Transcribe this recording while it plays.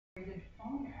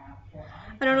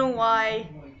I don't know why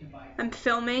I'm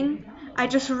filming. I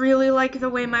just really like the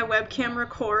way my webcam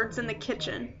records in the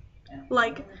kitchen.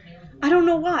 Like, I don't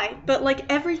know why, but like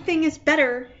everything is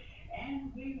better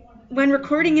when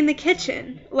recording in the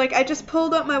kitchen. Like, I just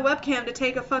pulled up my webcam to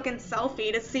take a fucking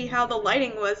selfie to see how the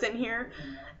lighting was in here.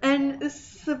 And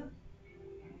this is the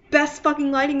best fucking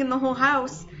lighting in the whole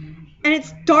house. And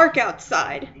it's dark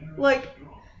outside. Like,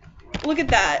 look at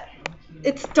that.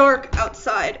 It's dark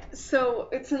outside, so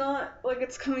it's not like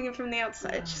it's coming in from the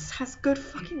outside. It just has good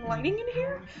fucking lighting in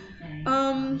here.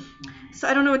 So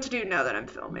I don't know what to do now that I'm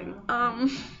filming. I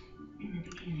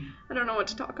don't know what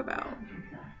to talk about.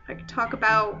 I could talk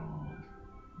about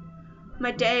my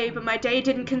day, but my day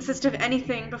didn't consist of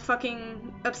anything but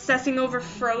fucking obsessing over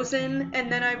Frozen,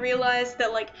 and then I realized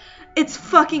that, like, it's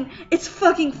fucking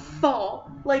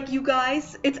fall. Like, you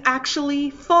guys, it's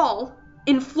actually fall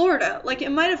in Florida. Like,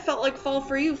 it might have felt like fall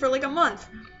for you for like a month,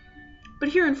 but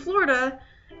here in Florida,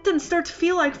 it doesn't start to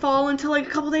feel like fall until like a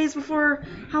couple days before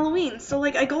Halloween. So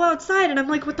like, I go outside and I'm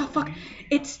like, what the fuck?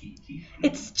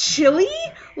 It's chilly.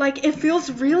 Like, it feels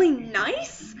really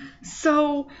nice.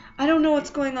 So I don't know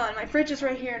what's going on. My fridge is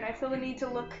right here, and I feel the need to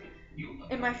look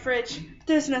in my fridge.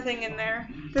 There's nothing in there.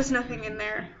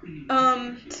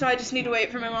 So I just need to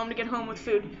wait for my mom to get home with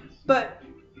food. But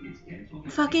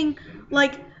fucking,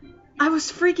 like, I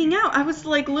was freaking out. I was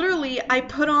like, literally, I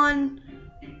put on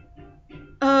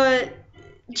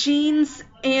jeans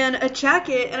and a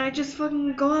jacket, and I just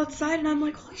fucking go outside, and I'm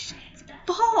like, holy shit, it's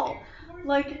fall.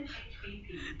 Like,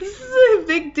 this is a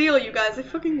big deal, you guys. I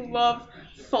fucking love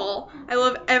fall. I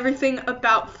love everything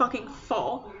about fucking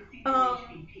fall. Of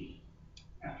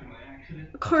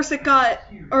course, it got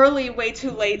early way too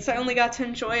late, so I only got to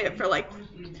enjoy it for like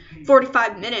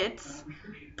 45 minutes.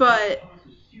 But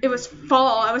it was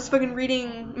fall. I was fucking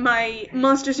reading my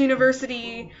Monsters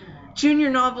University junior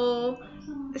novel,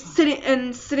 sitting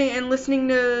and listening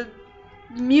to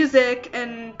music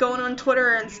and going on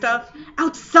Twitter and stuff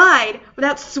outside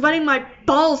without sweating my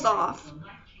balls off.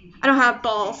 I don't have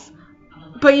balls,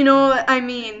 but you know what I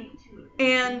mean.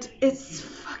 And it's